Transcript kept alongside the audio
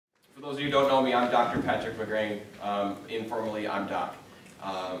those of you who don't know me, I'm Dr. Patrick McGrain. Informally, I'm Doc.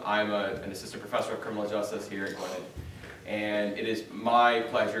 I'm an assistant professor of criminal justice here at Gwynedd. And it is my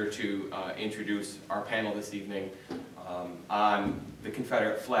pleasure to introduce our panel this evening on the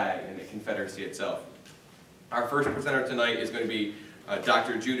Confederate flag and the Confederacy itself. Our first presenter tonight is going to be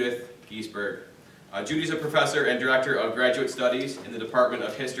Dr. Judith Giesberg. Judy's a professor and director of graduate studies in the Department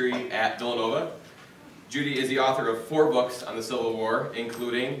of History at Villanova. Judy is the author of 4 books on the Civil War,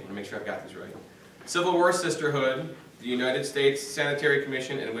 including, let me make sure I've got these right, Civil War Sisterhood, the United States Sanitary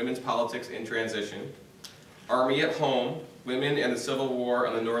Commission and Women's Politics in Transition, Army at Home, Women and the Civil War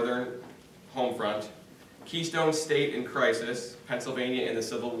on the Northern Home Front, Keystone State in Crisis, Pennsylvania in the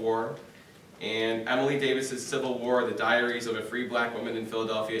Civil War, and Emily Davis's Civil War, The Diaries of a Free Black Woman in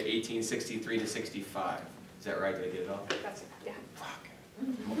Philadelphia, 1863 to 65. Is that right? Did I get it all? That's it, yeah. Fuck.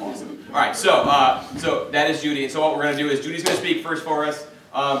 Awesome. All right, so that is Judy, and so what we're going to do is Judy's going to speak first for us.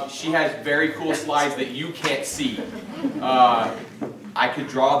 She has very cool slides that you can't see. I could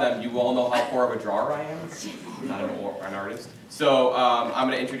draw them. You all know how poor of a drawer I am. I'm not an artist. So I'm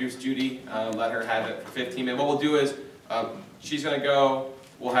going to introduce Judy, let her have it for 15 minutes. What we'll do is she's going to go,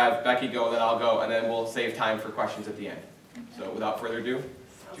 we'll have Becky go, and then I'll go, and then we'll save time for questions at the end. So without further ado,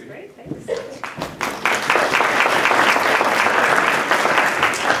 Sounds Judy. Great, thanks.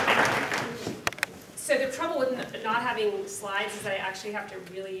 So the trouble with not having slides is that I actually have to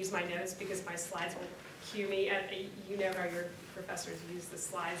really use my notes because my slides will cue me. And you know how your professors use the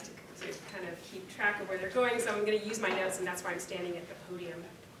slides to kind of keep track of where they're going. So I'm going to use my notes, and that's why I'm standing at the podium.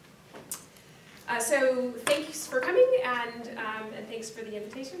 So thanks for coming, and thanks for the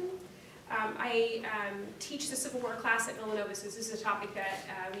invitation. I teach the Civil War class at Villanova, so this is a topic that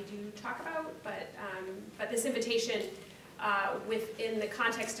we do talk about, but this invitation within the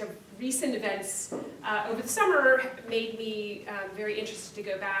context of recent events over the summer made me very interested to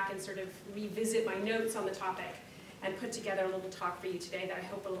go back and sort of revisit my notes on the topic and put together a little talk for you today that I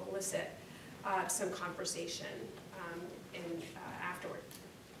hope will elicit some conversation afterward.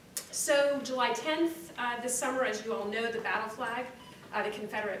 So July 10th this summer, as you all know, the battle flag, the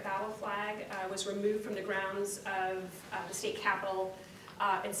Confederate battle flag, was removed from the grounds of the state capitol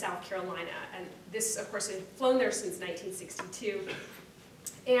in South Carolina. And this, of course, had flown there since 1962.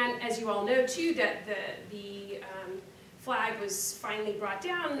 And as you all know, too, that the flag was finally brought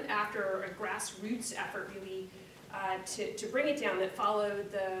down after a grassroots effort, really, to bring it down that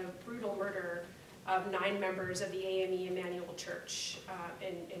followed the brutal murder of 9 members of the AME Emmanuel Church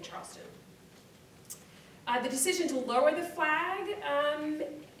in Charleston. The decision to lower the flag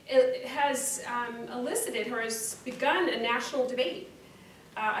it has elicited or has begun a national debate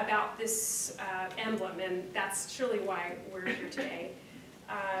about this emblem, and that's surely why we're here today.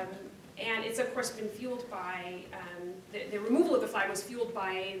 And it's, of course, been fueled by, the removal of the flag was fueled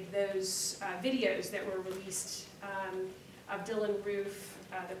by those videos that were released of Dylan Roof,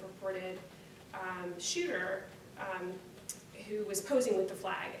 the purported shooter, who was posing with the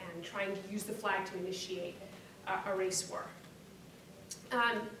flag and trying to use the flag to initiate a race war.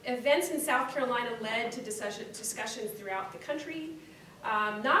 Events in South Carolina led to discussions throughout the country,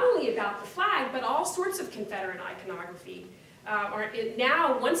 not only about the flag, but all sorts of Confederate iconography. It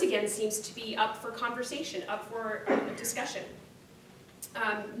now, once again, seems to be up for conversation, up for discussion.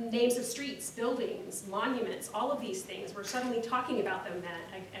 Names of streets, buildings, monuments, all of these things, we're suddenly talking about them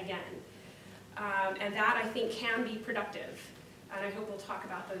again. And that, I think, can be productive. And I hope we'll talk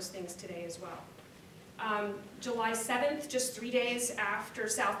about those things today as well. July 7th, just 3 days after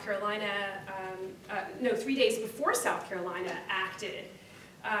South Carolina, 3 days before South Carolina acted,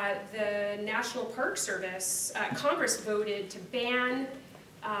 the National Park Service, Congress voted to ban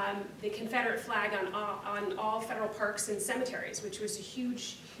the Confederate flag on all federal parks and cemeteries, which was a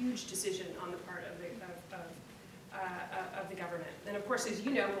huge, huge decision on the part of the government. And of course, as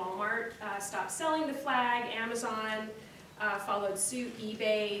you know, Walmart stopped selling the flag, Amazon followed suit,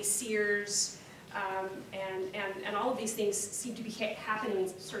 eBay, Sears, and all of these things seem to be happening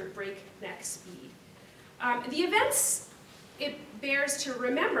at sort of breakneck speed. The events, it bears to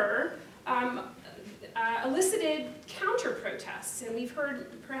remember, elicited counter-protests, and we've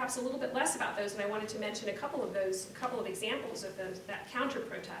heard perhaps a little bit less about those, and I wanted to mention a couple of examples of that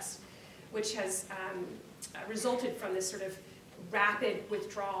counter-protest, which has resulted from this sort of rapid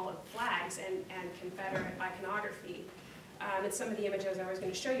withdrawal of flags and Confederate iconography. And some of the images I was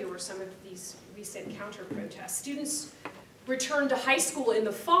going to show you were some of these recent counter-protests. Students returned to high school in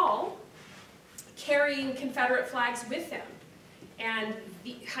the fall carrying Confederate flags with them. And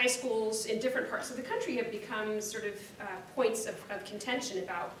the high schools in different parts of the country have become sort of points of contention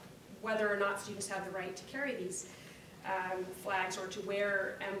about whether or not students have the right to carry these flags or to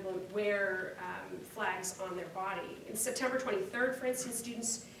wear flags on their body. In September 23rd, for instance,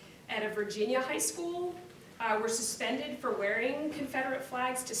 students at a Virginia high school were suspended for wearing Confederate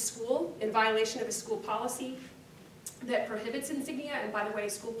flags to school in violation of a school policy that prohibits insignia. And by the way,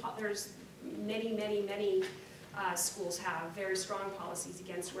 there's many schools have very strong policies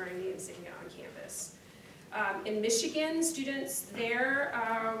against wearing the insignia on campus. In Michigan, students there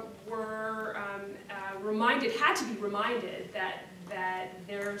had to be reminded that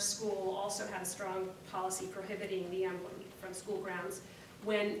their school also had a strong policy prohibiting the emblem from school grounds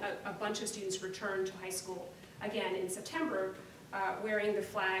when a bunch of students returned to high school, again in September, wearing the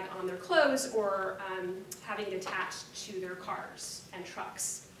flag on their clothes or having it attached to their cars and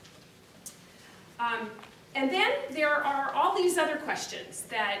trucks. And then there are all these other questions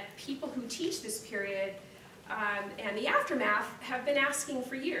that people who teach this period and the aftermath have been asking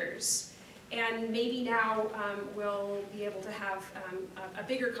for years. And maybe now we'll be able to have a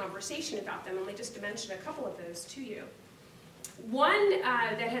bigger conversation about them. And let me just mention a couple of those to you. One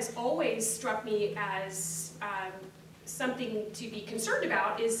that has always struck me as something to be concerned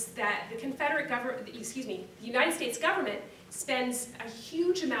about is that the United States government spends a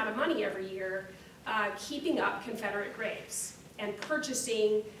huge amount of money every year keeping up Confederate graves and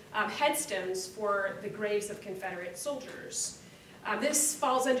purchasing headstones for the graves of Confederate soldiers. This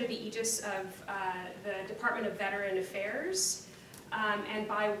falls under the aegis of the Department of Veteran Affairs, and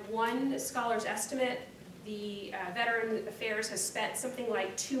by one scholar's estimate, the Veteran Affairs has spent something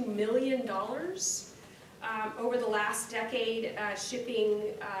like $2 million over the last decade shipping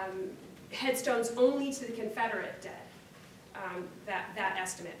headstones only to the Confederate dead. That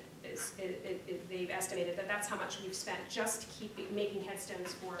estimate is, they've estimated that that's how much we've spent just making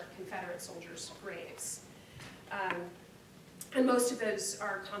headstones for Confederate soldiers' graves. And most of those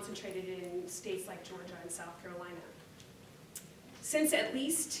are concentrated in states like Georgia and South Carolina. Since at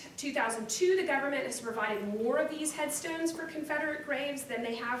least 2002, the government has provided more of these headstones for Confederate graves than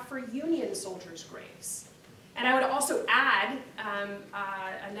they have for Union soldiers' graves. And I would also add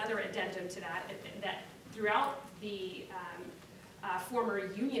another addendum to that, that throughout the former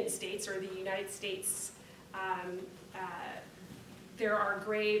Union states or the United States, there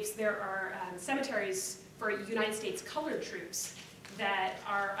are cemeteries for United States colored troops that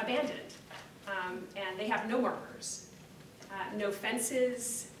are abandoned, and they have no markers. No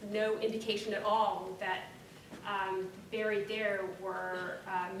fences, no indication at all that buried there were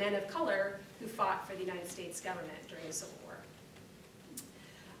men of color who fought for the United States government during the Civil War.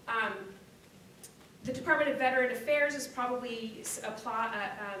 The Department of Veteran Affairs has probably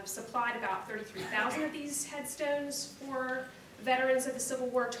supplied about 33,000 of these headstones for veterans of the Civil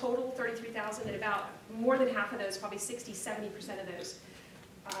War, total 33,000, and about more than half of those, probably 60–70% of those,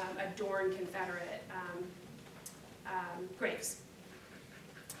 adorn Confederate graves.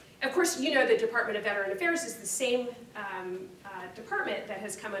 Of course, you know the Department of Veteran Affairs is the same department that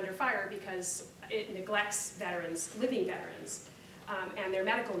has come under fire because it neglects veterans, living veterans, and their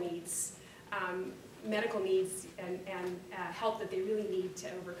medical needs and help that they really need to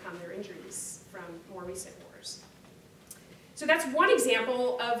overcome their injuries from more recent wars. So that's one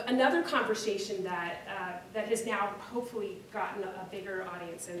example of another conversation that, that has now hopefully gotten a bigger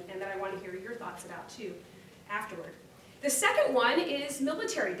audience and that I want to hear your thoughts about too afterward. The second one is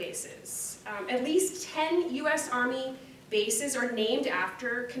military bases. At least 10 U.S. Army bases are named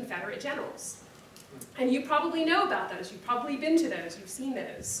after Confederate generals. And you probably know about those. You've probably been to those. You've seen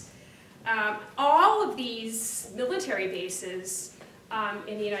those. All of these military bases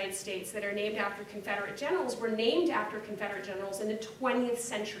in the United States that are named after Confederate generals were named after Confederate generals in the 20th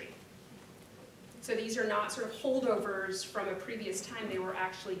century. So these are not sort of holdovers from a previous time. They were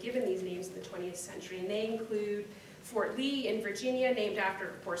actually given these names in the 20th century. And they include Fort Lee in Virginia, named after,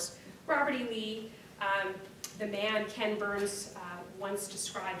 of course, Robert E. Lee, the man Ken Burns once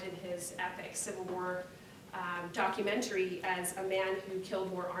described in his epic Civil War documentary as a man who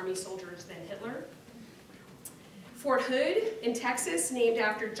killed more Army soldiers than Hitler. Fort Hood in Texas, named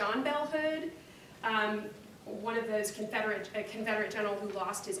after John Bell Hood, one of those Confederate general who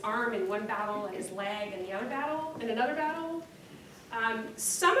lost his arm in one battle and his leg in another battle.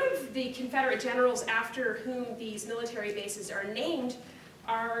 Some of the Confederate generals after whom these military bases are named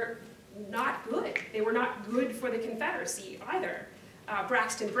are not good. They were not good for the Confederacy either.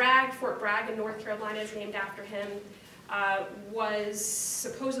 Braxton Bragg, Fort Bragg in North Carolina is named after him, was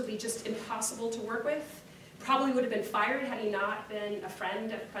supposedly just impossible to work with. Probably would have been fired had he not been a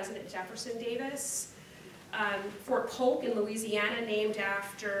friend of President Jefferson Davis. Fort Polk in Louisiana, named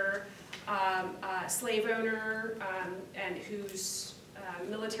after a slave owner and whose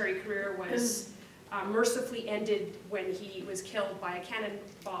military career was mercifully ended when he was killed by a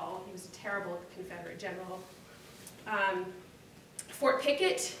cannonball. He was a terrible Confederate general. Fort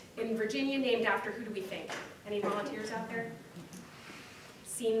Pickett in Virginia, named after who do we think? Any volunteers out there?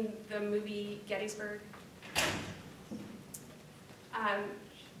 Seen the movie Gettysburg?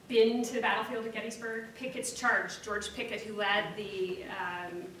 Been to the battlefield of Gettysburg? Pickett's Charge, George Pickett, who led the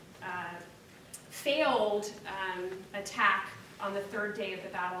failed attack on the third day of the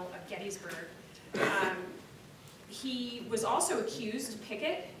Battle of Gettysburg. He was also accused,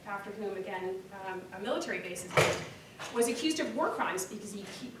 Pickett, after whom, again, a military base is named, was accused of war crimes because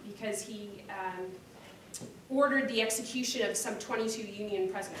he ordered the execution of some 22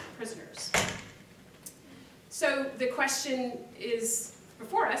 Union prisoners. So the question is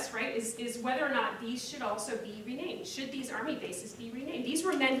before us, right, is whether or not these should also be renamed. Should these army bases be renamed? These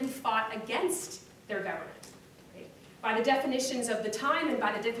were men who fought against their government. Right? By the definitions of the time and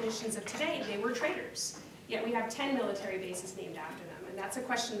by the definitions of today, they were traitors. Yet we have 10 military bases named after them. And that's a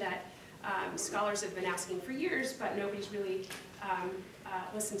question that scholars have been asking for years, but nobody's really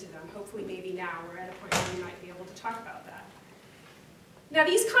listened to them. Hopefully maybe now we're at a point where we might be able to talk about that. Now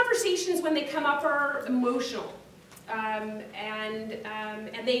these conversations, when they come up, are emotional. And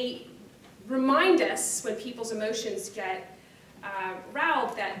they remind us, when people's emotions get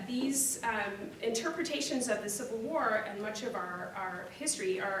riled, that these interpretations of the Civil War and much of our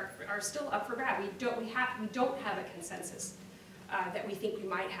history are still up for grabs. We don't have a consensus that we think we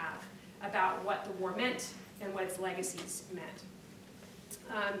might have about what the war meant and what its legacies meant.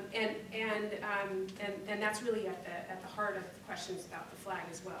 And that's really at the heart of the questions about the flag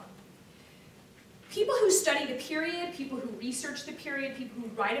as well. People who study the period, people who research the period, people who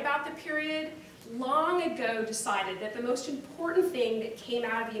write about the period, long ago decided that the most important thing that came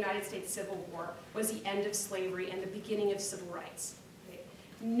out of the United States Civil War was the end of slavery and the beginning of civil rights. Okay?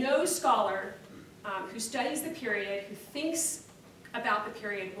 No scholar who studies the period, who thinks about the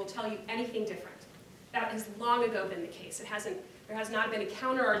period, will tell you anything different. That has long ago been the case. There has not been a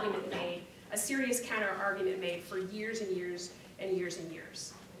counter-argument made, a serious counter-argument made for years and years and years and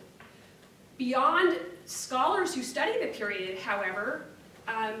years. Beyond scholars who study the period, however,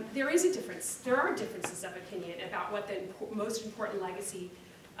 there is a difference. There are differences of opinion about what the most important legacy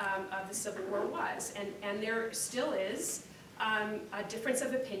of the Civil War was. And there still is a difference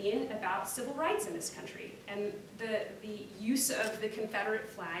of opinion about civil rights in this country. And the use of the Confederate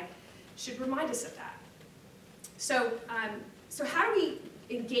flag should remind us of that. So, so how do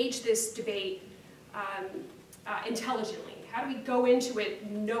we engage this debate intelligently? How do we go into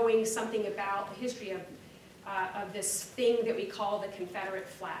it knowing something about the history of this thing that we call the Confederate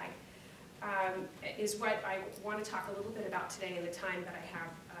flag? Is what I want to talk a little bit about today in the time that I have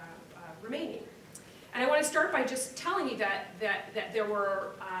remaining. And I want to start by just telling you that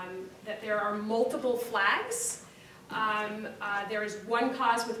there are multiple flags. There is one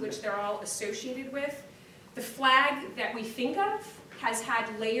cause with which they're all associated with. The flag that we think of has had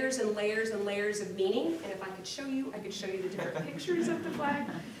layers and layers and layers of meaning. And if I could show you the different pictures of the flag.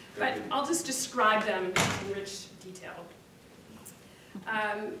 But I'll just describe them in rich detail.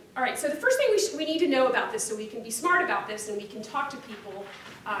 All right, so the first thing we need to know about this, so we can be smart about this and we can talk to people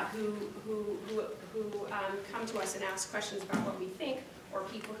who come to us and ask questions about what we think, or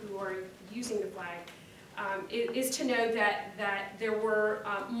people who are using the flag, is to know that there were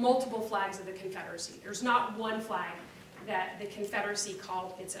multiple flags of the Confederacy. There's not one flag that the Confederacy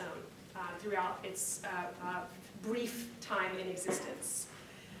called its own throughout its brief time in existence.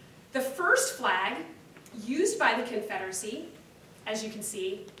 The first flag used by the Confederacy, as you can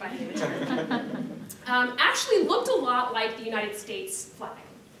see by the image, actually looked a lot like the United States flag.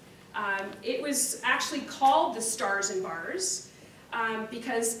 It was actually called the Stars and Bars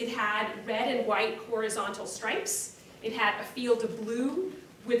because it had red and white horizontal stripes. It had a field of blue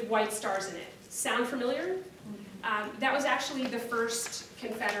with white stars in it. Sound familiar? That was actually the first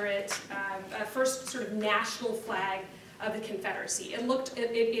Confederate, first sort of national flag of the Confederacy.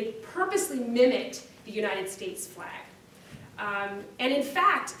 It purposely mimicked the United States flag. And in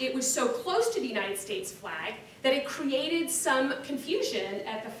fact, it was so close to the United States flag that it created some confusion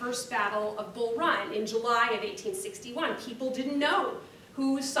at the First Battle of Bull Run in July of 1861. People didn't know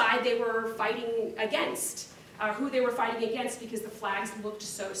whose side they were fighting against, because the flags looked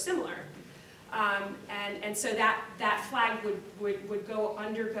so similar. And so that flag would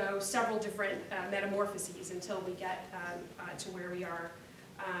undergo several different metamorphoses until we get to where we are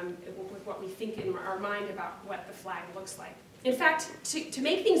with what we think in our mind about what the flag looks like. In fact, to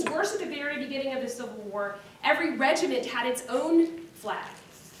make things worse at the very beginning of the Civil War, every regiment had its own flag,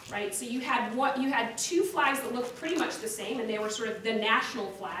 right? So you had two flags that looked pretty much the same, and they were sort of the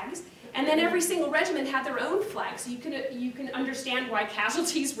national flags. And then every single regiment had their own flag, so you can understand why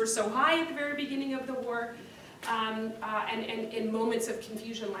casualties were so high at the very beginning of the war. And in moments of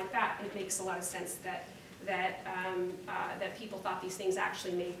confusion like that, it makes a lot of sense that people thought these things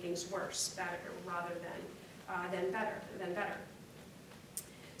actually made things worse rather than better.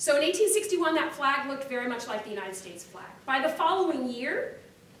 So in 1861, that flag looked very much like the United States flag. By the following year,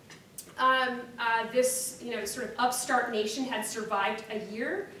 this sort of upstart nation had survived a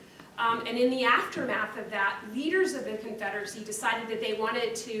year. And in the aftermath of that, leaders of the Confederacy decided that they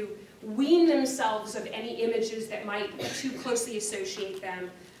wanted to wean themselves of any images that might too closely associate them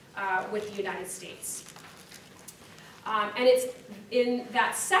with the United States. And it's in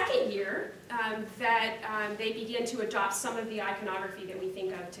that second year that they began to adopt some of the iconography that we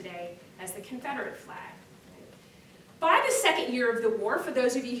think of today as the Confederate flag. By the second year of the war, for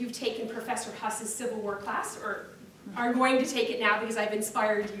those of you who've taken Professor Huss's Civil War class, or are going to take it now because I've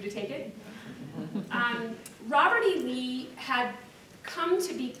inspired you to take it, Robert E. Lee had come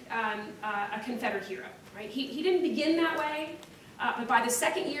to be a Confederate hero. Right? He didn't begin that way. But by the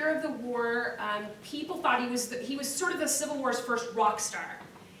second year of the war, people thought he was sort of the Civil War's first rock star.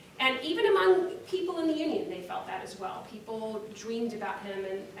 And even among people in the Union, they felt that as well. People dreamed about him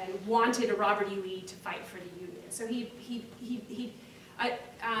and wanted a Robert E. Lee to fight for the Union. So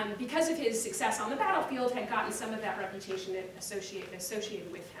because of his success on the battlefield, had gotten some of that reputation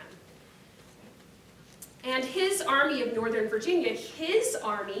associated with him. And his Army of Northern Virginia, his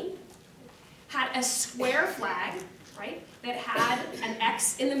army had a square flag, right, that had an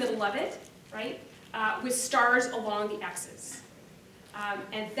X in the middle of it, right, with stars along the X's.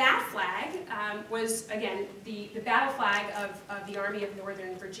 And that flag was, again, the battle flag of the Army of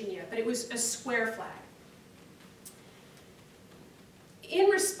Northern Virginia, but it was a square flag. In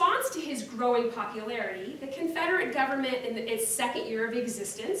response to his growing popularity, the Confederate government in its second year of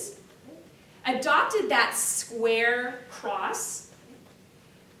existence adopted that square cross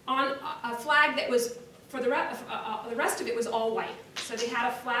on a flag that was, for the rest of it was all white. So they had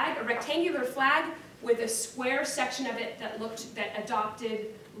a flag, a rectangular flag with a square section of it that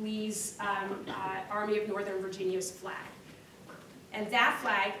adopted Lee's Army of Northern Virginia's flag. And that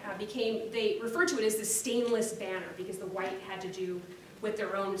flag they referred to it as the stainless banner because the white had to do with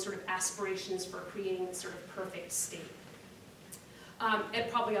their own sort of aspirations for creating this sort of perfect state. It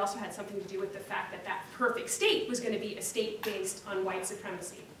probably also had something to do with the fact that that perfect state was going to be a state based on white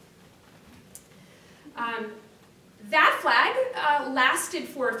supremacy. That flag lasted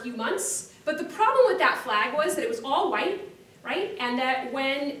for a few months, but the problem with that flag was that it was all white, right? And that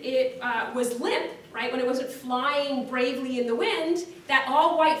when it was limp, right, when it wasn't flying bravely in the wind, that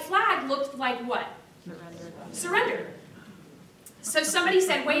all white flag looked like what? Surrender. So somebody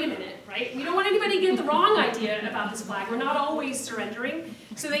said, wait a minute, right? We don't want anybody to get the wrong idea about this flag. We're not always surrendering.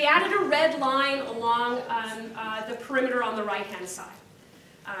 So they added a red line along the perimeter on the right-hand side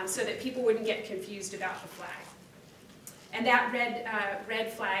so that people wouldn't get confused about the flag. And that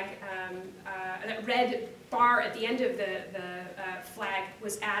red flag, that red bar at the end of the flag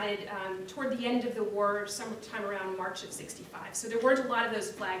was added toward the end of the war, sometime around March of '65. So there weren't a lot of those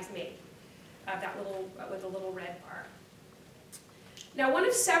flags made, with a little red bar. Now, one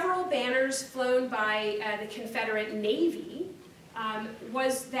of several banners flown by the Confederate Navy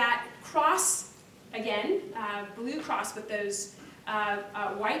was that cross, again, blue cross with those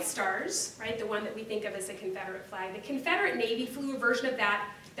white stars, right, the one that we think of as the Confederate flag. The Confederate Navy flew a version of that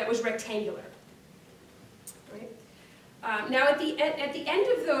was rectangular. Right? Now, at the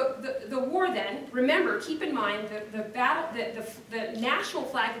end of the war, then, remember, keep in mind the national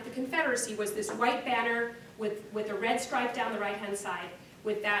flag of the Confederacy was this white banner with a red stripe down the right-hand side,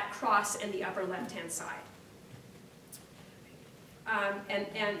 with that cross in the upper left-hand side. And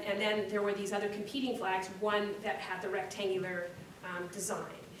then there were these other competing flags, one that had the rectangular design.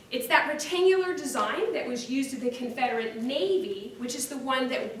 It's that rectangular design that was used in the Confederate Navy, which is the one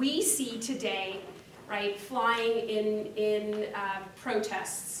that we see today, right, flying in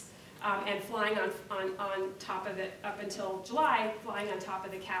protests and flying on top of it up until July, flying on top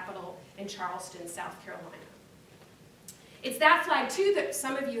of the Capitol in Charleston, South Carolina. It's that flag, too, that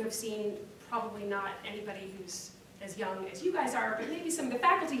some of you have seen, probably not anybody who's as young as you guys are, but maybe some of the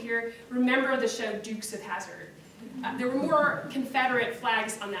faculty here remember the show Dukes of Hazzard. There were more Confederate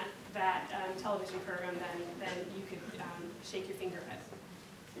flags on that television program than you could shake your finger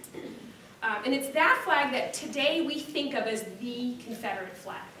at. And it's that flag that today we think of as the Confederate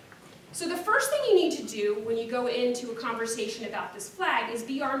flag. So the first thing you need to do when you go into a conversation about this flag is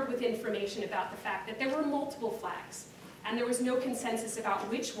be armed with information about the fact that there were multiple flags, and there was no consensus about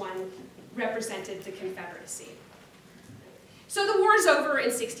which one represented the Confederacy. So the war's over in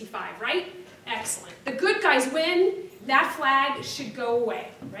 '65, right? Excellent. The good guys win. That flag should go away,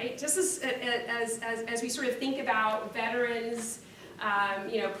 right? Just as we sort of think about veterans,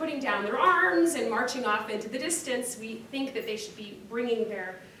 you know, putting down their arms and marching off into the distance, we think that they should be bringing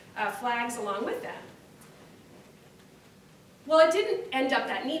their flags along with them. Well, it didn't end up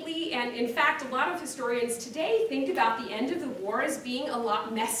that neatly, and in fact, a lot of historians today think about the end of the war as being a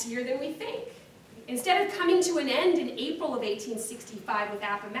lot messier than we think. Instead of coming to an end in April of 1865 with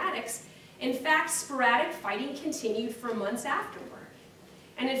Appomattox, in fact, sporadic fighting continued for months afterward.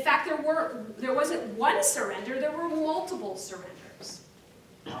 And in fact, there wasn't one surrender, there were multiple surrenders.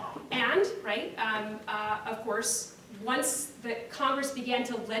 And, right, of course, once the Congress began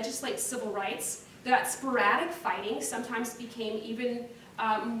to legislate civil rights, that sporadic fighting sometimes became even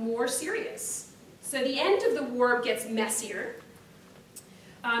more serious. So the end of the war gets messier.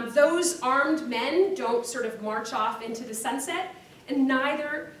 Those armed men don't sort of march off into the sunset, and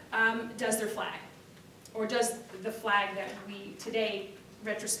neither does their flag, or does the flag that we today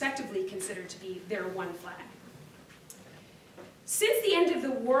retrospectively consider to be their one flag. Since the end of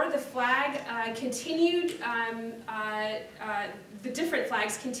the war, the flag continued, the different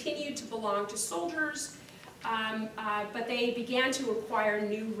flags continued to belong to soldiers, but they began to acquire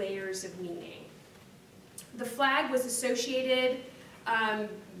new layers of meaning. The flag was associated,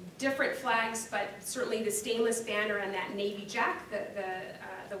 different flags, but certainly the stainless banner and that Navy Jack,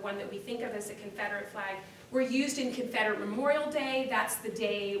 the one that we think of as the Confederate flag, were used in Confederate Memorial Day. That's the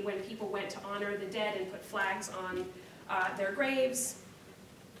day when people went to honor the dead and put flags on their graves.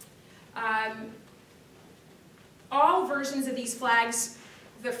 All versions of these flags,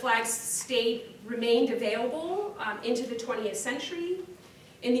 the flags remained available into the 20th century.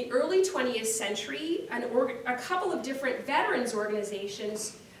 In the early 20th century, a couple of different veterans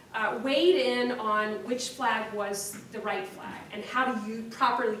organizations weighed in on which flag was the right flag and how to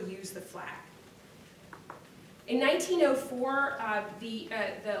properly use the flag. In 1904, the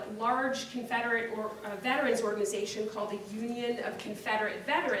large Confederate veterans organization called the Union of Confederate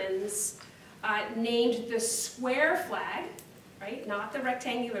Veterans named the square flag, right, not the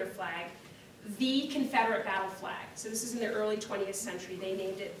rectangular flag, the Confederate battle flag. So this is in the early 20th century. They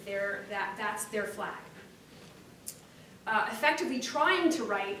named it that's their flag. Effectively trying to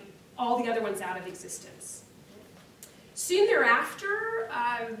write all the other ones out of existence. Soon thereafter,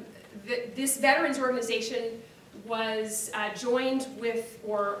 this veterans organization was joined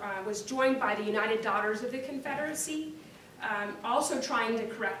by the United Daughters of the Confederacy, also trying to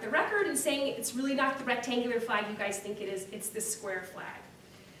correct the record and saying it's really not the rectangular flag you guys think it is, it's the square flag.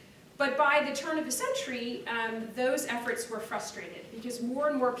 But by the turn of the century, those efforts were frustrated because more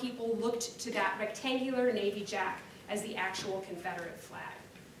and more people looked to that rectangular Navy Jack as the actual Confederate flag.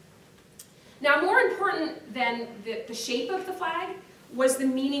 Now, more important than the shape of the flag was the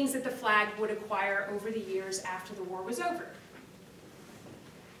meanings that the flag would acquire over the years after the war was over.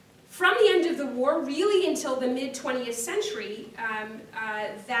 From the end of the war, really until the mid-20th century,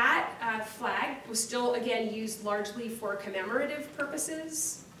 that flag was still, again, used largely for commemorative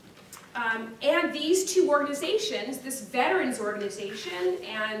purposes. And these two organizations, this veterans organization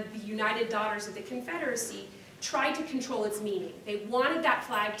and the United Daughters of the Confederacy, tried to control its meaning. They wanted that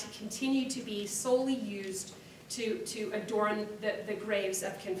flag to continue to be solely used to adorn the graves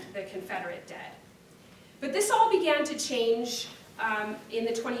of the Confederate dead. But this all began to change in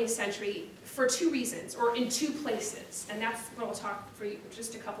the 20th century for two reasons, or in two places, and that's what I'll talk for you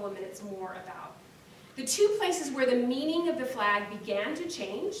just a couple of minutes more about. The two places where the meaning of the flag began to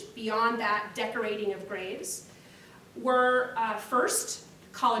change, beyond that decorating of graves, were first,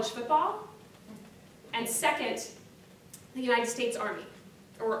 college football, and second, the United States Army,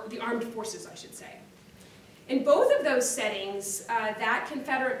 or the armed forces, I should say. In both of those settings, that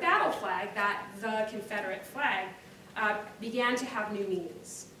Confederate battle flag, the Confederate flag, began to have new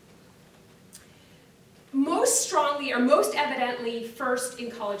meanings. Most strongly, or most evidently, first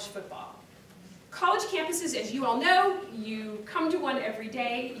in college football. College campuses, as you all know, you come to one every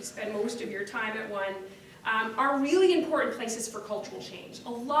day, you spend most of your time at one, are really important places for cultural change.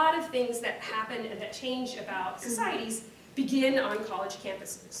 A lot of things that happen and that change about societies begin on college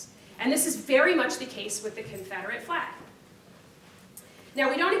campuses. And this is very much the case with the Confederate flag.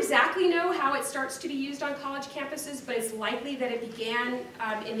 Now, we don't exactly know how it starts to be used on college campuses, but it's likely that it began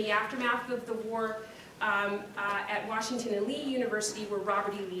in the aftermath of the war at Washington and Lee University, where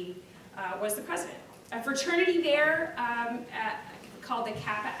Robert E. Lee was the president. A fraternity there called the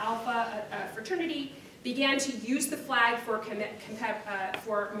Kappa Alpha fraternity began to use the flag for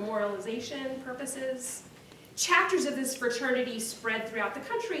memorialization purposes. Chapters of this fraternity spread throughout the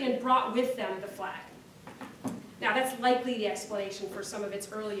country and brought with them the flag. Now that's likely the explanation for some of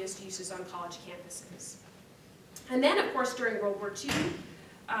its earliest uses on college campuses. And then, of course, during World War II,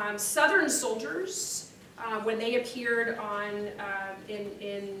 Southern soldiers, when they appeared on,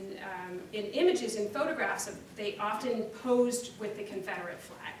 in images and photographs, they often posed with the Confederate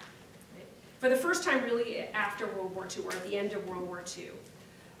flag. Right? For the first time really after World War II, or at the end of World War II.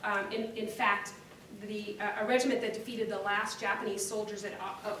 In fact, a regiment that defeated the last Japanese soldiers at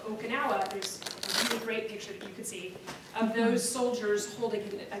Okinawa, there's a really great picture that you could see of those soldiers holding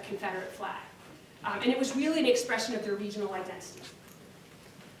a Confederate flag. And it was really an expression of their regional identity.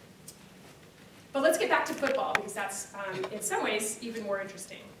 But let's get back to football, because that's, in some ways, even more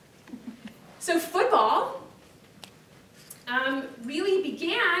interesting. So football really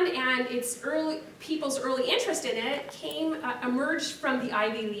began, and people's early interest in it emerged from the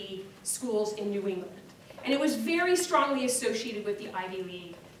Ivy League schools in New England. And it was very strongly associated with the Ivy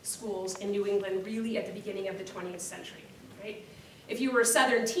League schools in New England, really at the beginning of the 20th century. Right? If you were a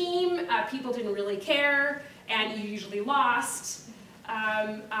Southern team, people didn't really care, and you usually lost.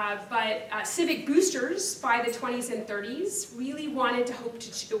 But civic boosters by the 20s and 30s really wanted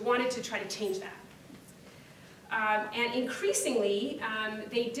to try to change that. And increasingly,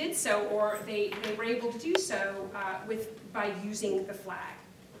 they did so, or they were able to do so by using the flag.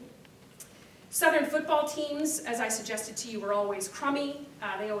 Southern football teams, as I suggested to you, were always crummy.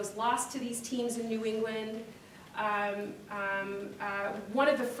 They always lost to these teams in New England. One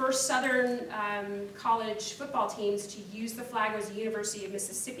of the first Southern college football teams to use the flag was the University of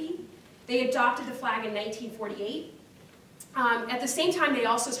Mississippi. They adopted the flag in 1948. At the same time, they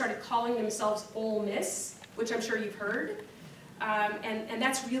also started calling themselves Ole Miss, which I'm sure you've heard. And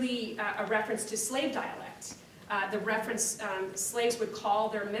that's really a reference to slave dialect. Slaves would call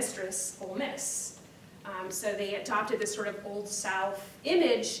their mistress Ole Miss. So they adopted this sort of Old South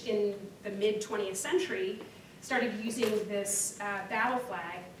image in the mid-20th century, started using this battle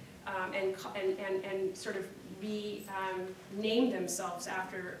flag and sort of renamed themselves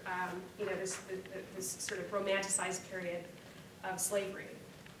after this sort of romanticized period of slavery.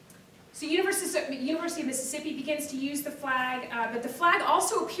 So University of Mississippi begins to use the flag, but the flag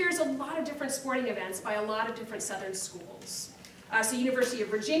also appears at a lot of different sporting events by a lot of different Southern schools. So University of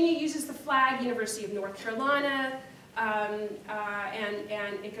Virginia uses the flag, University of North Carolina, and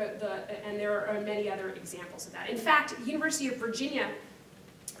there are many other examples of that. In fact, University of Virginia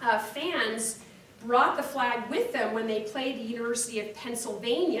fans brought the flag with them when they played the University of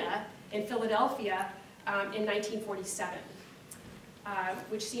Pennsylvania in Philadelphia in 1947.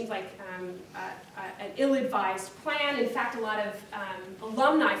 Which seemed like an ill-advised plan. In fact, a lot of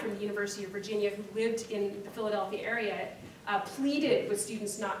alumni from the University of Virginia who lived in the Philadelphia area pleaded with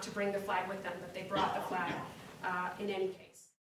students not to bring the flag with them, but they brought the flag in any case.